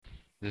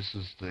This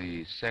is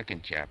the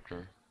second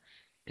chapter,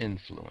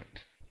 Influent.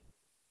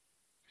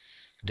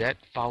 That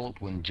followed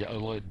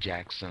Wendella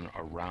Jackson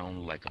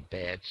around like a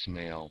bad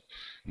smell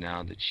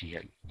now that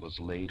was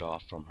laid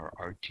off from her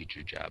art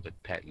teacher job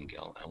at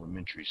Pattingale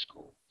Elementary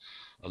School.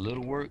 A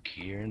little work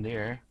here and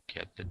there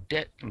kept the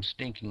debt from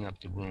stinking up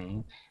the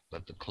room,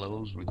 but the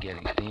clothes were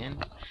getting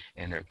thin,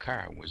 and her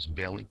car was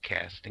barely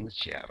casting a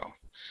shadow.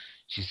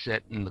 She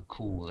sat in the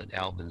cool at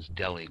Alvin's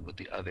Deli with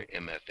the other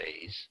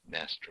MFAs,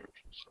 Masters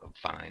of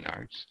Fine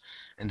Arts,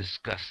 and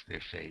discussed their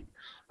fate.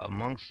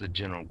 Amongst the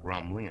general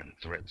grumbling and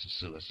threats of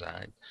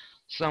suicide,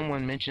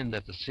 someone mentioned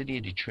that the city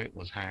of Detroit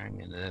was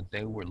hiring and that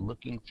they were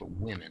looking for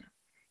women.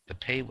 The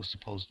pay was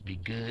supposed to be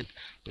good,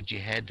 but you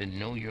had to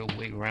know your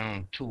way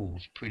around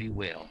tools pretty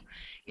well.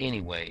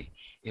 Anyway,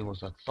 it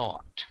was a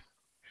thought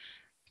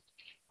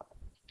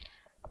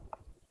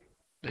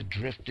that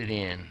drifted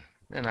in,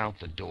 then out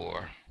the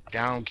door,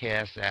 down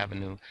Cass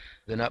Avenue,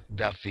 then up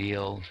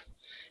Duffield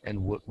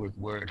and Woodward,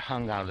 where it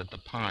hung out at the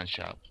pawn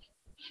shop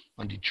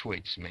on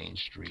Detroit's Main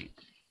Street.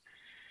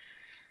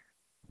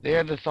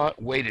 There the thought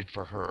waited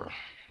for her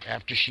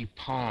after she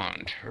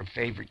pawned her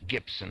favorite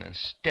Gibson and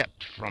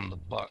stepped from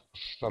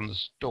the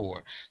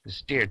store to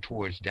stare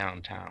towards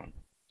downtown.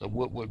 The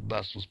Woodward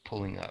bus was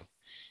pulling up.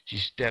 She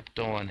stepped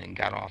on and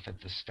got off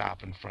at the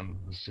stop in front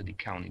of the city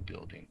county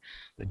building.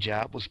 The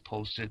job was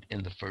posted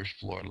in the first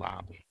floor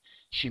lobby.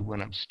 She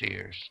went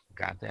upstairs,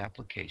 got the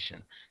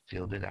application,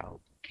 filled it out,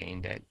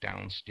 came back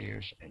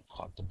downstairs, and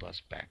caught the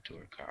bus back to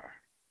her car.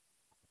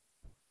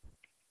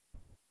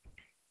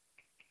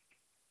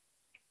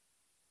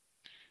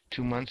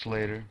 2 months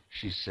later,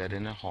 she sat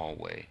in a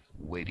hallway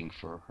waiting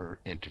for her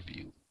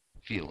interview,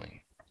 feeling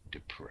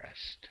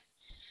depressed.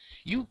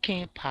 "You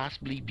can't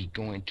possibly be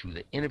going to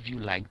the interview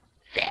like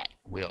that,"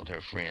 wailed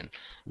her friend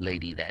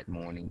lady that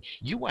morning.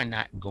 "You are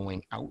not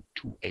going out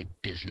to a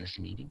business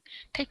meeting.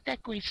 Take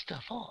that great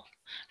stuff off.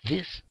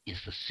 This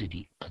is the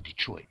city of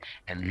Detroit,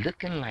 and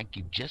looking like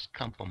you just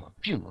come from a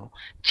funeral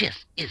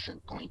just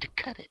isn't going to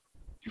cut it.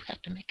 You have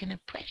to make an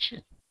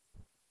impression.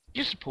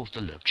 You're supposed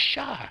to look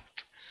sharp."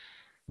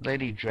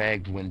 Lady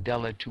dragged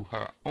Wendella to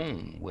her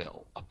own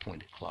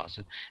well-appointed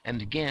closet and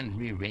began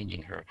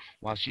rearranging her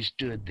while she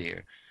stood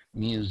there,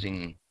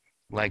 musing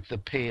like the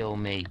pale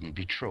maiden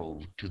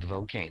betrothed to the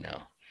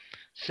volcano.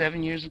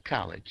 7 years of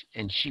college,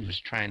 and she was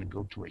trying to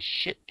go to a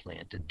shit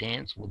plant to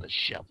dance with a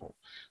shovel.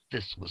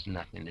 This was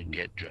nothing to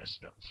get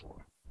dressed up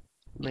for.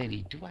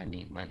 "Lady, do I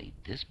need money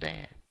this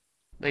bad?"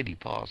 Lady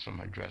paused from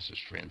her dresser's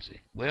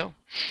frenzy. "Well,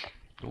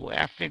 the way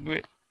I figure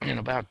it, in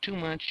about 2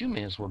 months, you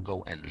may as well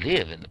go and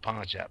live in the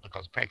pawn shop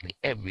because practically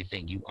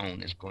everything you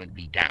own is going to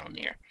be down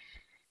there.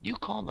 You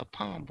call the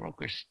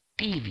pawnbroker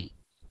Stevie.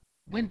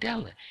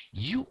 Wendella,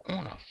 you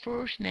on a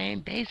first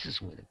name basis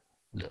with him.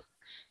 Look,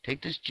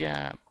 take this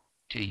job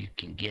till you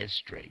can get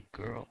straight,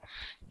 girl.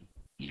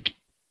 You,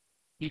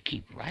 you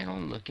keep right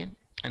on looking,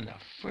 and the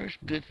first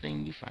good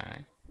thing you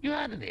find, you're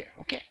out of there,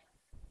 okay?"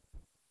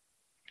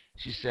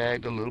 She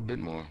sagged a little bit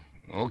more.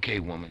 "Okay,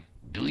 woman,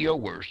 do your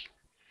worst."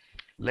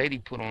 Lady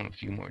put on a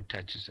few more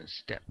touches and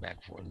stepped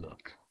back for a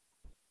look.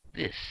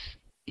 "This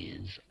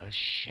is a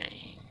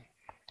shame."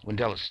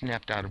 Wendella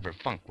snapped out of her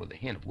funk with a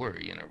hint of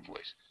worry in her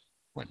voice.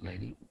 "What,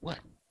 lady? What?"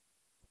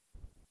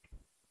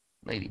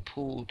 Lady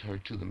pulled her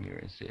to the mirror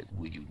and said,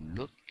 "Will you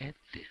look at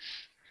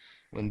this?"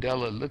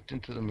 Wendella looked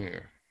into the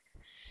mirror.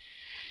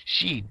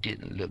 She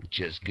didn't look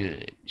just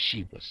good.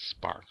 She was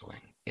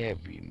sparkling.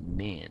 Every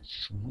man's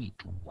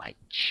sweet white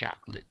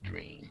chocolate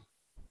dream.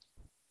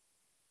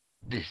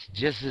 "This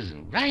just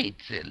isn't right,"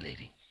 said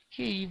Lady.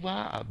 "Here you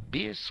are, a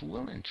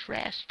beer-swilling,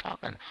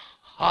 trash-talking,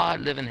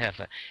 hard-living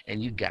heifer,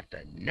 and you got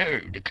the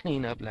nerve to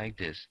clean up like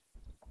this."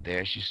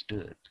 There she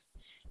stood.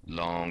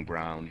 Long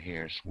brown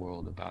hair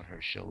swirled about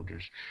her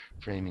shoulders,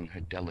 framing her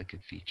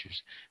delicate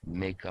features,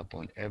 makeup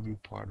on every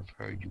part of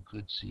her you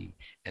could see,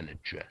 and a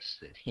dress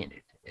that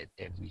hinted at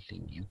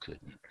everything you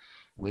couldn't.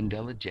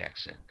 Wendella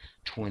Jackson,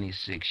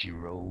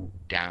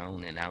 26-year-old,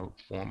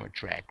 down-and-out former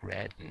track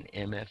rat and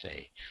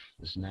MFA,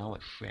 was now a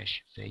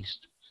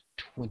fresh-faced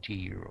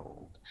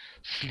 20-year-old,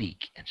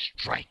 sleek and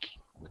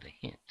striking with a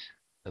hint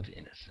of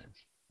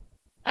innocence.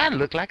 "I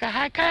look like a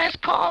high-class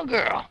call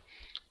girl."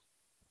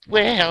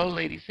 "Well,"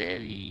 Lady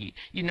said,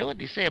 you know what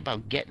they say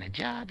about getting a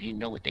job. You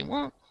know what they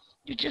want.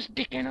 You're just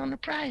dickering on the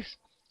price.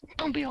 It's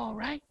going to be all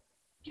right.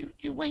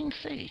 You wait and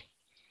see."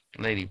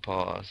 Lady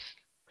paused.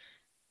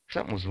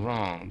 Something was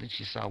wrong. Then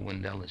she saw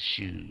Wendella's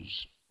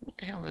shoes. "What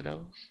the hell are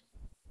those?"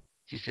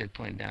 she said,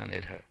 pointing down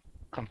at her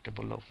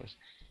comfortable loafers.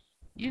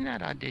 "You're not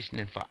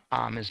auditioning for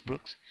Miss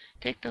Brooks.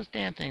 Take those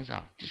damn things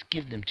off. Just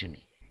give them to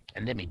me,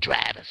 and let me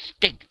drive a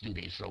stake through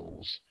their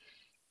souls."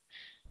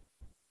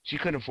 She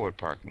couldn't afford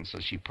parking, so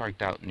she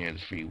parked out near the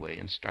freeway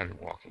and started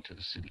walking to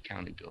the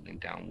city-county building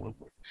down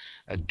Woodward.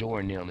 A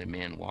door-nailed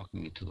man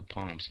walking into the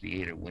Palms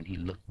Theater when he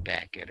looked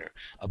back at her.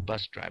 A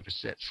bus driver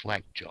sat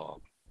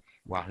slack-jawed,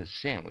 while his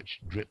sandwich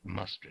dripped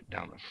mustard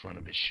down the front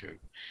of his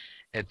shirt.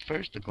 At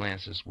first the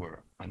glances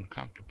were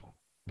uncomfortable,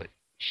 but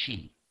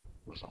she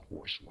was a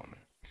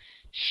horsewoman.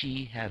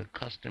 She had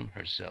accustomed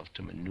herself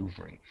to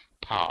maneuvering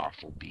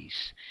powerful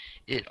beasts.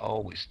 It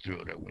always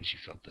thrilled her when she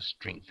felt the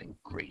strength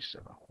and grace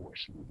of a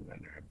horse moving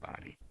under her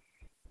body.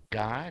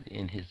 God,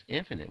 in his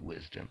infinite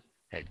wisdom,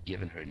 had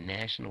given her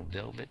national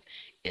velvet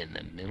in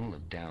the middle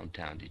of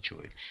downtown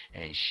Detroit,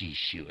 and she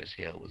sure as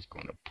hell was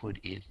going to put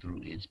it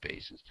through its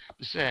paces.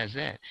 Besides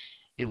that,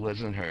 it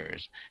wasn't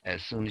hers.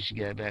 As soon as she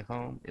got back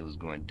home, it was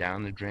going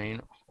down the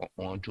drain or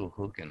onto a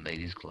hook in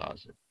Lady's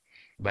closet.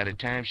 By the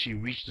time she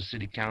reached the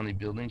city county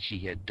building, she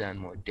had done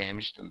more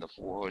damage than the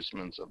four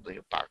horsemen of the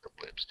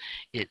apocalypse.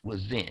 It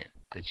was then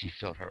that she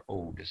felt her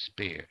old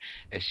despair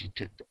as she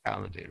took the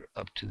elevator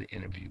up to the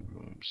interview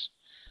rooms.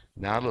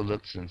 Now the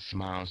looks and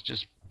smiles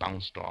just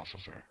bounced off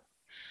of her.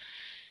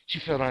 She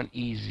felt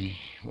uneasy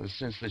with a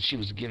sense that she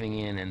was giving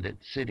in and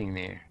that sitting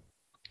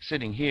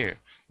here,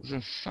 was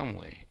in some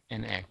way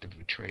an act of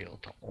betrayal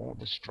to all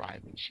the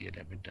striving she had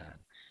ever done.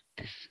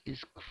 This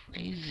is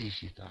crazy,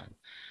 she thought.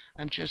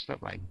 I'm dressed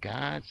up like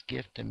God's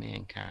gift to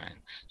mankind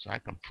so I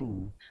can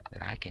prove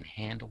that I can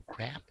handle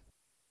crap.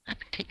 I've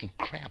been taking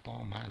crap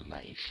all my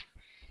life.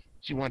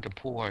 She wanted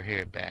to pull her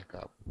hair back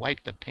up,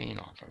 wipe the paint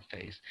off her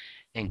face,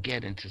 and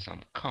get into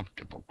some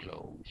comfortable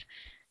clothes.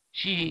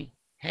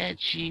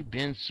 Had she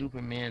been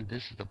Superman,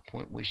 this is the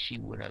point where she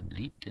would have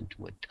leaped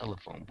into a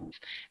telephone booth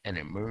and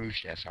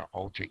emerged as her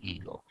alter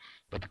ego.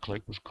 But the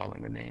clerk was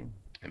calling her name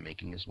and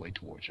making his way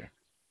towards her.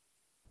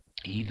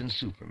 Even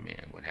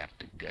Superman would have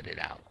to gut it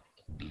out,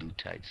 blue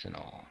tights and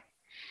all.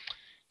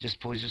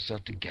 Just pull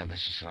yourself together,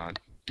 she thought.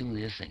 Do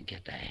this and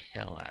get the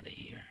hell out of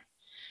here.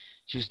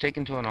 She was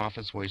taken to an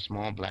office where a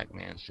small black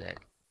man sat.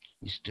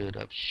 He stood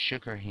up,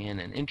 shook her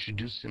hand, and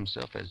introduced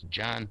himself as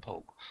John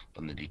Polk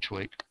from the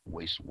Detroit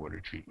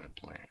wastewater treatment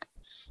plant.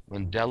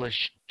 Wendella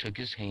took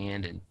his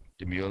hand and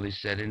demurely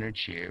sat in her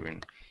chair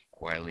and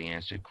quietly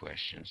answered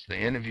questions. The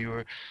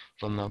interviewer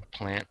from the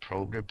plant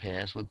probed her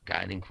past with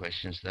guiding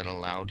questions that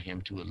allowed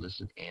him to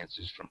elicit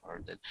answers from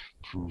her that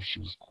proved she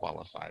was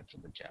qualified for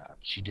the job.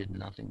 She did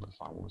nothing but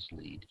follow his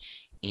lead.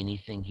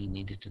 Anything he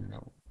needed to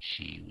know,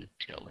 she would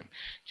tell him,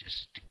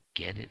 just to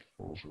get it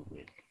over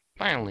with.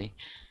 Finally,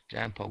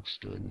 John Polk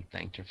stood and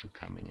thanked her for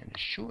coming and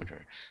assured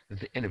her that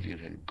the interview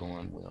had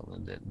gone well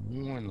and that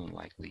more than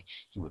likely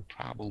he would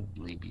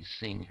probably be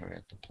seeing her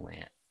at the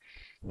plant.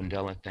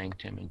 Wendella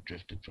thanked him and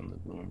drifted from the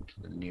room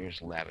to the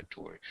nearest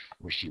lavatory,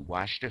 where she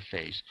washed her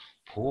face,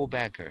 pulled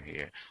back her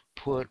hair,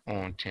 put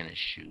on tennis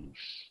shoes.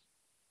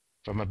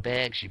 From a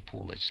bag, she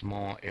pulled a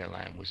small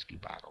airline whiskey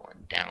bottle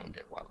and downed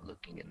it while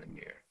looking in the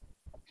mirror.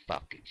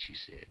 Fuck it, she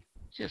said.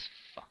 Just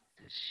fuck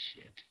this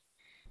shit.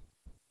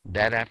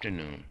 That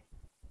afternoon,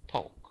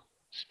 Polk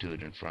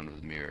stood in front of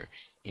the mirror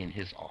in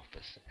his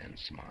office and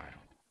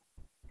smiled.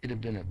 It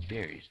had been a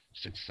very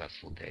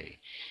successful day.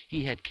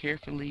 He had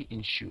carefully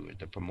ensured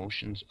the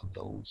promotions of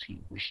those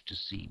he wished to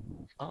see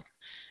move up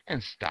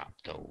and stop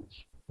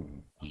those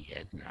whom he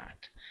had not.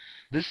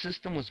 This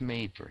system was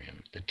made for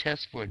him. The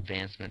test for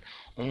advancement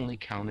only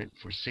counted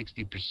for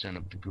 60%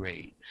 of the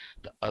grade.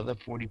 The other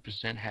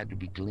 40% had to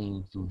be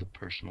gleaned through the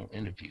personal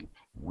interview,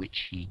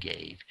 which he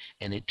gave,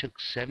 and it took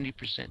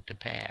 70% to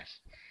pass.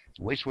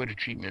 Wastewater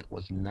treatment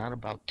was not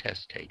about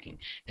test taking,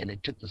 and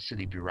it took the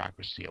city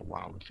bureaucracy a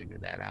while to figure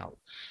that out.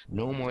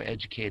 No more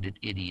educated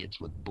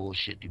idiots with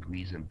bullshit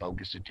degrees and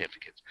bogus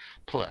certificates.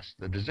 Plus,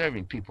 the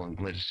deserving people in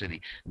Glitter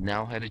City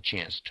now had a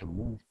chance to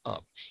move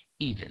up,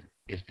 even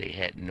if they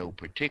had no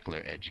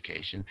particular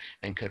education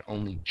and could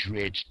only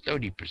dredge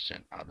 30%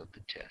 out of the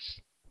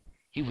test.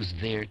 He was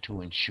there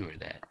to ensure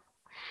that.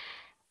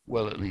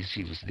 Well, at least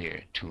he was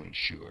there to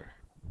ensure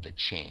the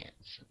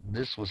chance.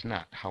 This was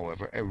not,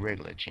 however, a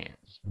regular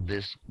chance.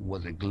 This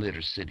was a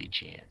Glitter City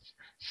chance.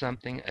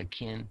 Something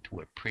akin to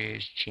a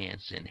prayer's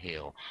chance in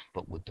hell,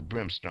 but with the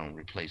brimstone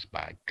replaced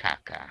by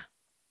caca.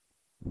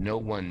 No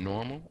one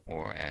normal,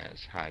 or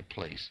as high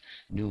placed,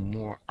 knew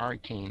more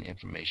arcane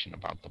information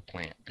about the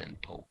plant than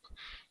Polk.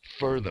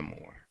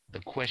 Furthermore,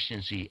 the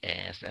questions he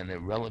asked and their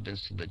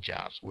relevance to the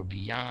jobs were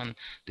beyond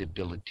the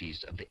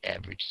abilities of the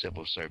average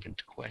civil servant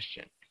to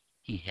question.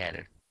 He had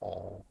it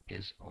all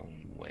his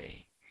own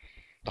way.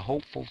 The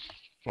hopefuls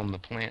from the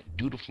plant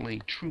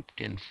dutifully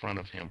trooped in front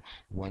of him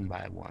one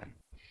by one.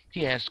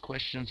 He asked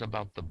questions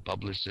about the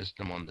bubbler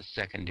system on the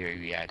secondary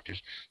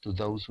reactors to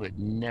those who had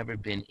never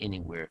been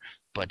anywhere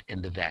but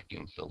in the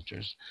vacuum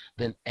filters,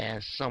 then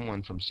asked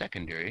someone from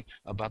secondary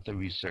about the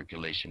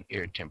recirculation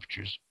air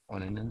temperatures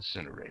on an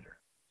incinerator.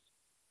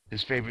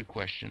 His favorite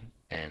question,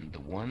 and the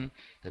one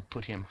that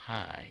put him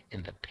high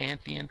in the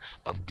pantheon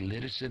of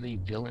Glitter City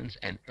villains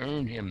and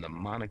earned him the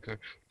moniker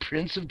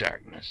Prince of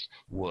Darkness,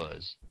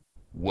 was,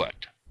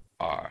 what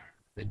are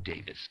the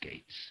Davis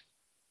Gates?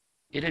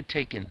 It had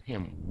taken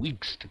him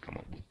weeks to come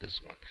up with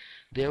this one.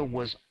 There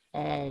was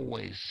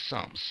always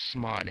some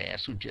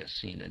smartass who just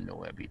seemed to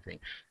know everything,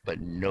 but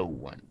no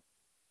one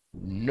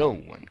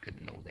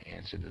could know the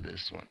answer to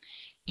this one.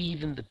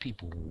 Even the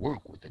people who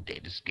work with the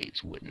Davis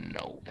Gates wouldn't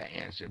know the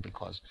answer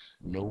because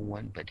no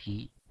one but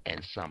he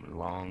and some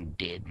long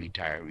dead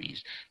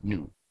retirees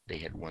knew they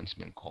had once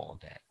been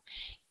called that.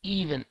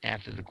 Even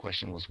after the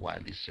question was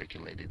widely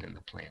circulated in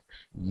the plant,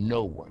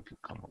 no one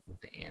could come up with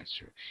the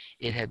answer.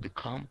 It had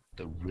become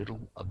the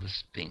riddle of the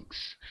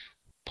Sphinx.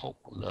 Polk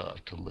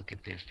loved to look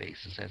at their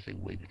faces as they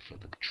waited for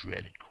the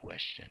dreaded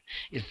question.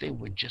 If they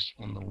were just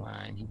on the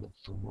line, he would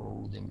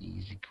throw them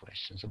easy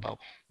questions about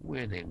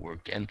where they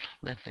worked and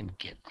let them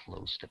get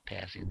close to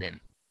passing. Then,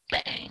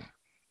 bang!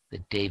 The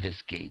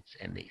Davis gates,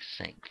 and they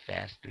sank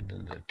faster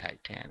than the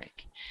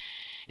Titanic.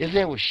 If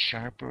they were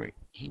sharper,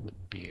 he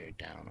would bear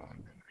down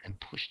on them and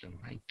push them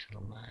right to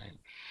the line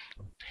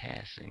of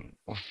passing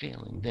or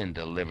failing, then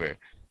deliver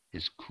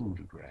his coup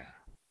de grace.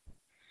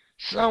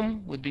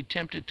 Some would be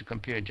tempted to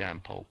compare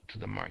John Polk to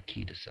the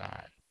Marquis de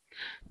Sade.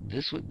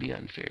 This would be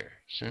unfair,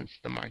 since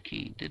the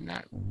Marquis did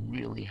not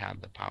really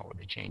have the power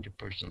to change a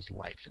person's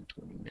life in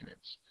 20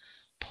 minutes.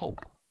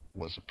 Polk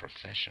was a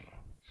professional.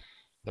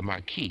 The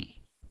Marquis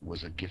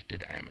was a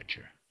gifted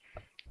amateur.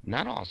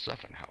 Not all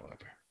suffered,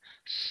 however.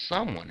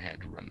 Someone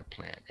had to run the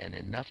plant, and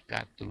enough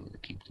got through to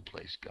keep the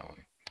place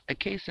going. A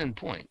case in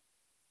point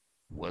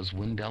was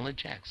Wendella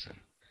Jackson.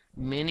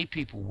 Many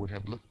people would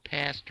have looked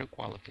past her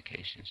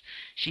qualifications.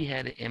 She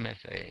had an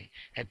MFA,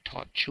 had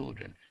taught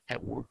children,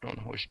 had worked on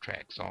horse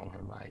tracks all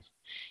her life.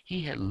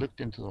 He had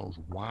looked into those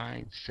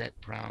wide, set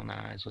brown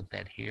eyes with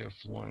that hair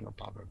flowing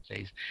about her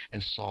face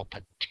and saw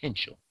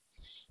potential.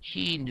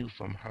 He knew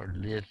from her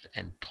lithe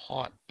and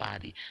taut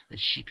body that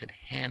she could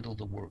handle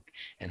the work,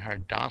 and her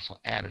docile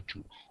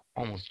attitude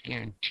almost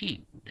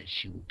guaranteed that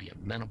she would be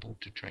amenable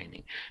to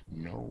training.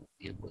 No,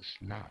 it was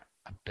not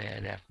a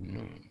bad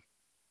afternoon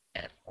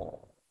at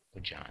all for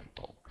John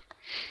Polk.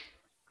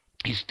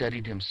 He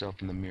studied himself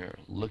in the mirror,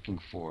 looking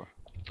for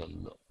the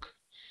look.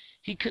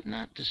 He could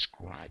not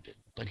describe it,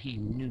 but he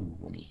knew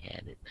when he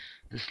had it.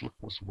 This look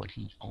was what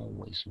he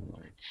always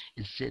wanted.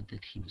 It said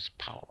that he was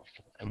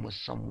powerful and was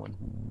someone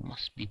who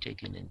must be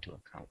taken into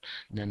account.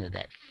 None of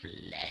that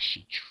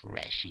flashy,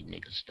 trashy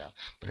nigger stuff,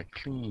 but a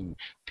clean,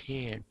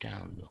 pared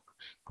down look.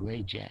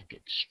 Gray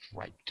jacket,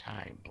 striped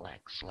tie, and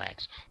black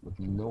slacks with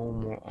no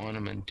more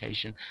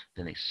ornamentation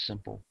than a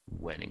simple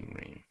wedding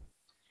ring.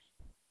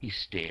 He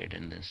stared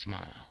and then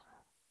smiled.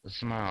 The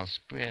smile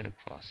spread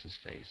across his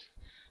face.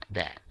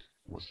 That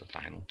was the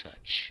final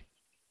touch.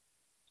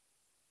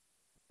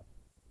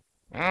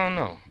 "I don't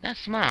know. That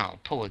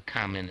smile," Poet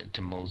commented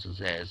to Moses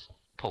as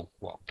Polk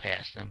walked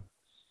past him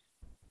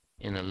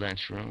in the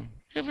lunchroom.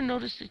 "You ever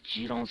notice that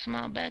you don't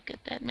smile back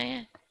at that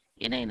man?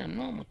 It ain't a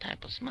normal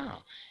type of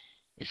smile.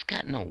 It's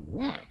got no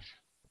warmth."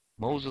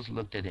 Moses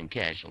looked at him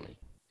casually.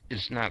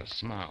 "It's not a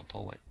smile,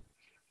 Poet.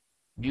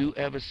 You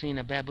ever seen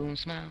a baboon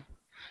smile?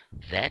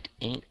 That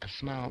ain't a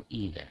smile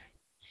either.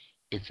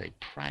 It's a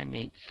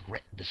primate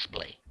threat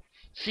display.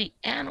 See,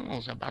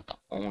 animals are about the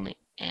only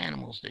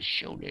animals that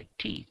show their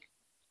teeth.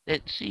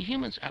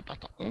 Humans are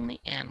about the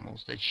only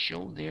animals that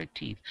show their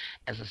teeth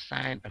as a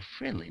sign of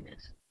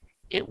friendliness.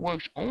 It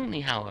works only,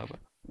 however,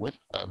 with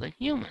other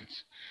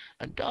humans.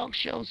 A dog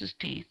shows his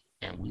teeth,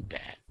 and we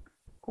back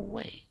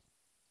away.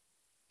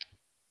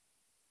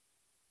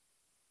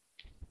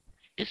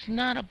 It's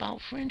not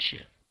about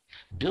friendship.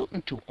 Built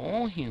into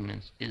all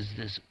humans is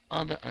this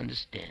other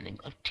understanding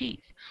of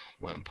teeth.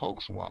 When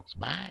Pokes walks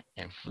by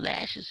and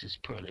flashes his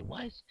pearly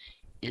whites,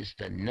 it's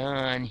the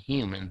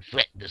non-human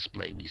threat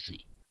display we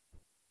see."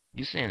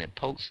 "You saying that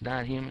Pokes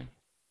not human?"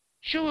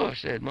 "Sure,"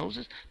 said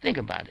Moses. "Think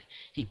about it.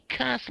 He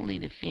constantly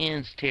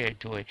defends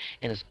territory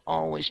and is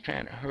always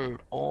trying to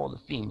herd all the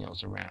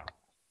females around.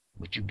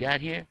 What you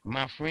got here,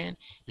 my friend,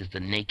 is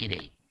the naked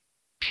ape,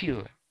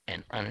 pure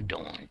and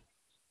unadorned.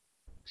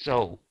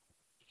 So,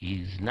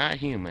 he's not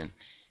human,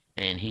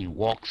 and he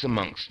walks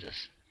amongst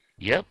us.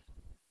 Yep.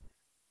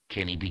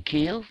 Can he be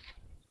killed?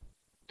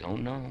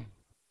 Don't know."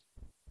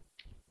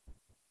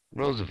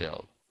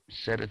 Roosevelt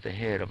sat at the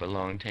head of a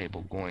long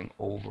table going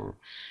over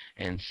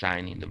and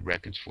signing the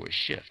records for his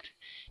shift.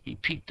 He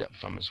peeked up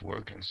from his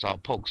work and saw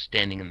Polk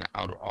standing in the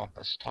outer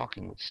office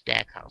talking with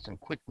Stackhouse and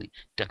quickly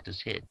ducked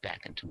his head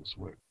back into his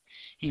work.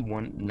 He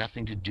wanted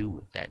nothing to do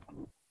with that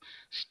group.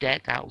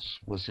 Stackhouse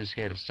was his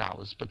head of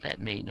solace, but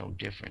that made no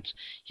difference.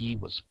 He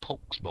was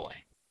Polk's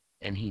boy,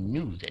 and he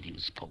knew that he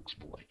was Polk's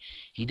boy.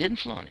 He didn't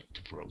flaunt it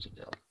to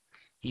Roosevelt.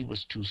 He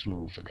was too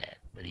smooth for that,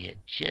 but he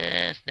had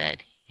just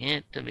that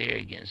hint of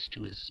arrogance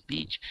to his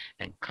speech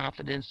and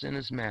confidence in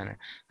his manner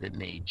that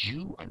made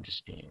you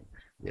understand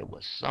there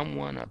was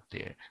someone up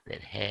there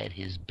that had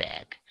his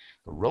back.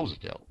 For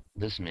Roosevelt,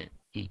 this meant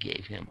he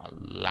gave him a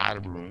lot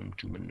of room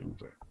to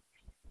maneuver.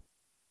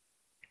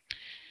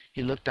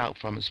 He looked out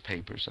from his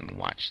papers and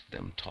watched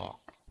them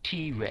talk.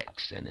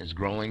 T-Rex and his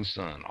growing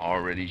son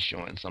already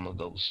showing some of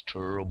those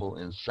terrible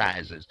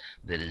incisors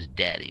that his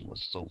daddy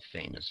was so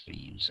famous for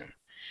using.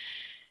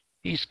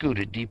 He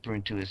scooted deeper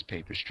into his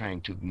papers,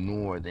 trying to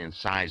ignore the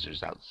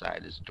incisors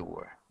outside his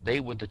door. They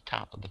were the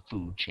top of the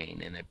food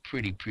chain, and a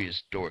pretty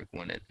prehistoric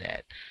one at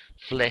that.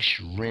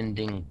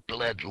 Flesh-rending,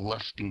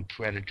 blood-lusting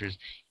predators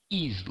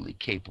easily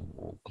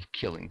capable of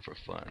killing for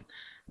fun.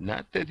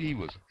 Not that he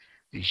was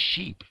a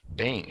sheep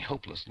baying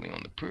helplessly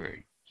on the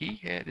prairie. He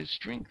had his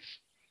strengths,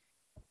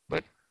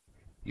 but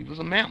he was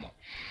a mammal.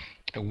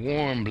 a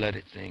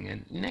warm-blooded thing,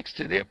 and next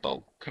to their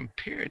boat,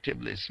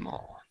 comparatively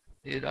small.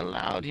 It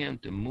allowed him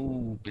to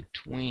move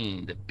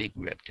between the big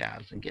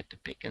reptiles and get to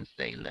pick and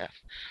stay left.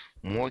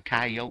 More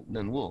coyote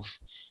than wolf,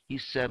 he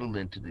settled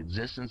into the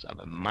existence of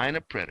a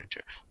minor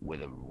predator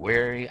with a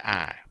wary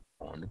eye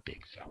on the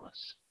big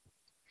fellas.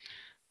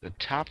 The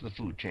top of the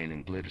food chain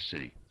in Glitter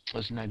City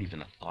was not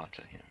even a thought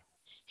for him.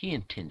 He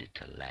intended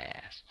to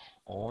last.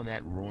 All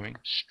that roaring,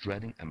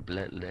 strutting, and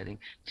bloodletting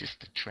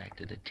just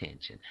attracted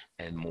attention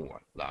and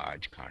more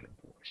large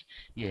carnivores.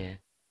 Yeah,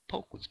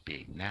 Poke was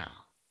big now,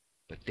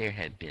 but there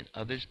had been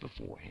others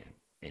before him,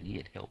 and he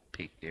had helped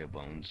pick their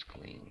bones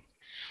clean.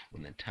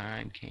 When the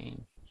time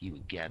came, he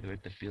would gather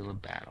at the field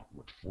of battle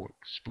with fork,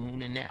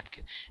 spoon, and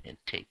napkin and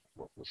take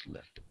what was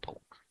left to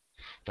Poke.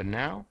 But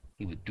now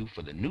he would do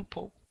for the new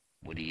Pope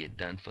what he had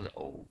done for the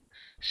old,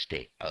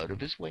 stay out of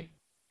his way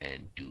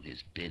and do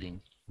his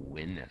bidding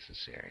when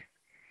necessary.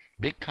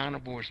 Big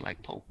carnivores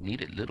like Pope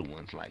needed little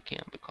ones like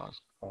him because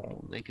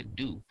all they could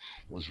do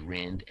was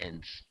rend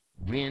and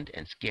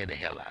scare the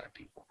hell out of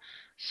people.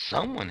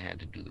 Someone had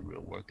to do the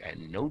real work,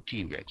 and no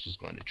T-Rex was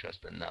going to trust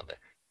another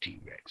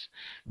T-Rex.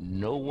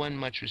 No one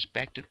much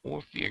respected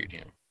or feared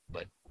him,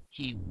 but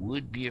he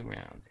would be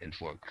around, and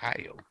for a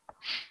coyote,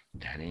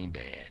 that ain't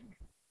bad.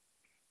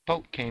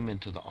 Polk came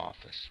into the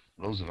office.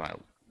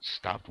 Roosevelt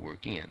stopped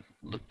work and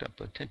looked up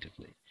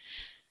attentively.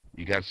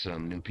 You got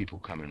some new people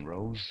coming,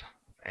 Rose,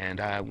 and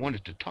I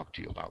wanted to talk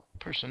to you about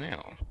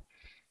personnel.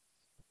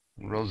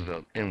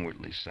 Roosevelt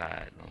inwardly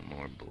sighed. No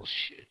more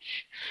bullshit.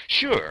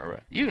 Sure,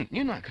 you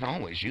know I can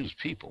always use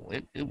people.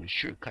 It would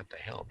sure cut the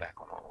hell back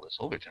on all this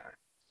overtime.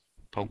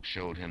 Polk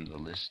showed him the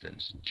list and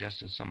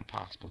suggested some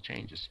possible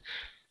changes.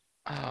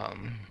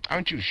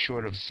 Aren't you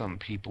short of some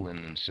people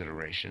in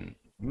consideration?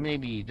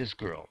 Maybe this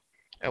girl,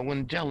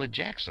 Wendella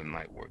Jackson,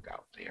 might work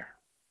out there.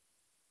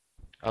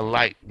 A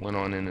light went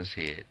on in his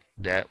head.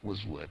 That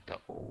was what the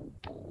old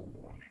bull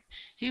wanted.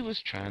 He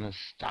was trying to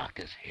stock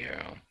his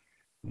harem.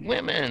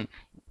 Women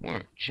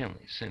weren't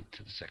generally sent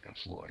to the second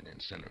floor in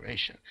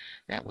incineration.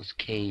 That was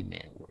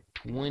caveman work.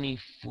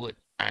 20-foot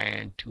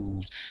iron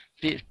tools,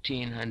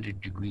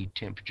 1,500-degree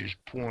temperatures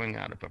pouring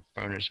out of a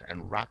furnace,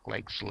 and rock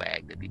like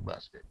slag to be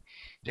busted.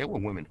 There were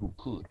women who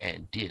could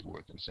and did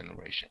work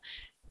incineration,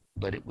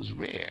 but it was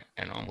rare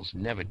and almost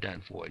never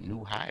done for a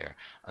new hire,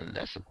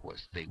 unless, of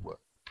course, they were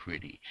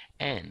pretty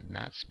and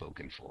not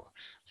spoken for.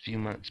 A few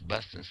months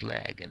busting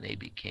slag, and they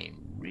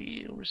became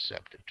real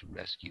receptive to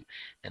rescue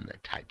and the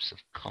types of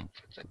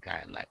comforts a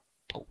guy like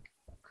Pope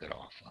could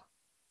offer.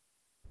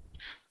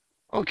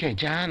 Okay,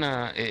 John,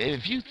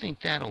 if you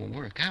think that'll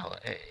work out,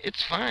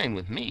 it's fine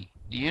with me.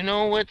 Do you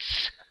know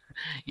what's...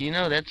 You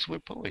know, that's where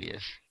Poet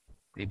is.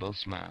 They both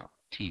smiled.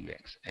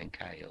 T-Rex and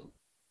Coyote.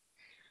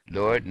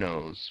 Lord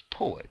knows,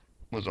 Poet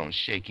was on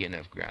shaky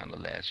enough ground the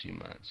last few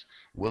months.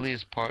 Willie,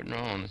 his partner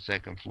on the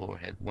second floor,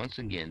 had once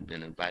again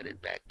been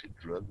invited back to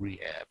drug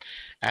rehab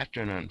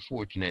after an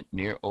unfortunate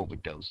near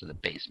overdose in the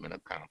basement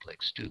of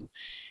Complex 2.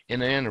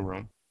 In the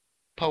interim,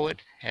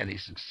 Poet had a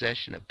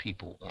succession of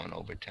people on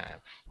overtime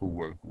who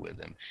worked with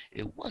him.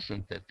 It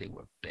wasn't that they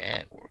were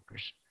bad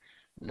workers.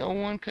 No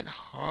one could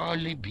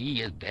hardly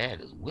be as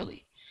bad as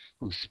Willie,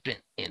 who spent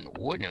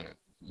inordinate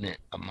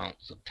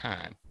amounts of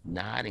time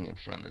nodding in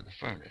front of the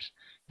furnace.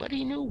 But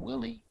he knew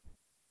Willie.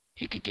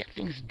 He could get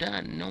things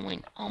done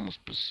knowing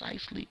almost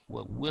precisely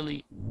what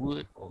Willie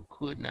would or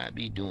could not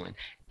be doing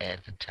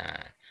at the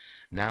time.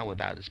 Now,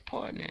 without his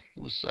partner,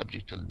 he was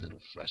subject to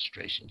little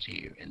frustrations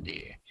here and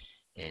there,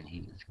 and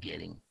he was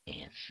getting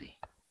antsy.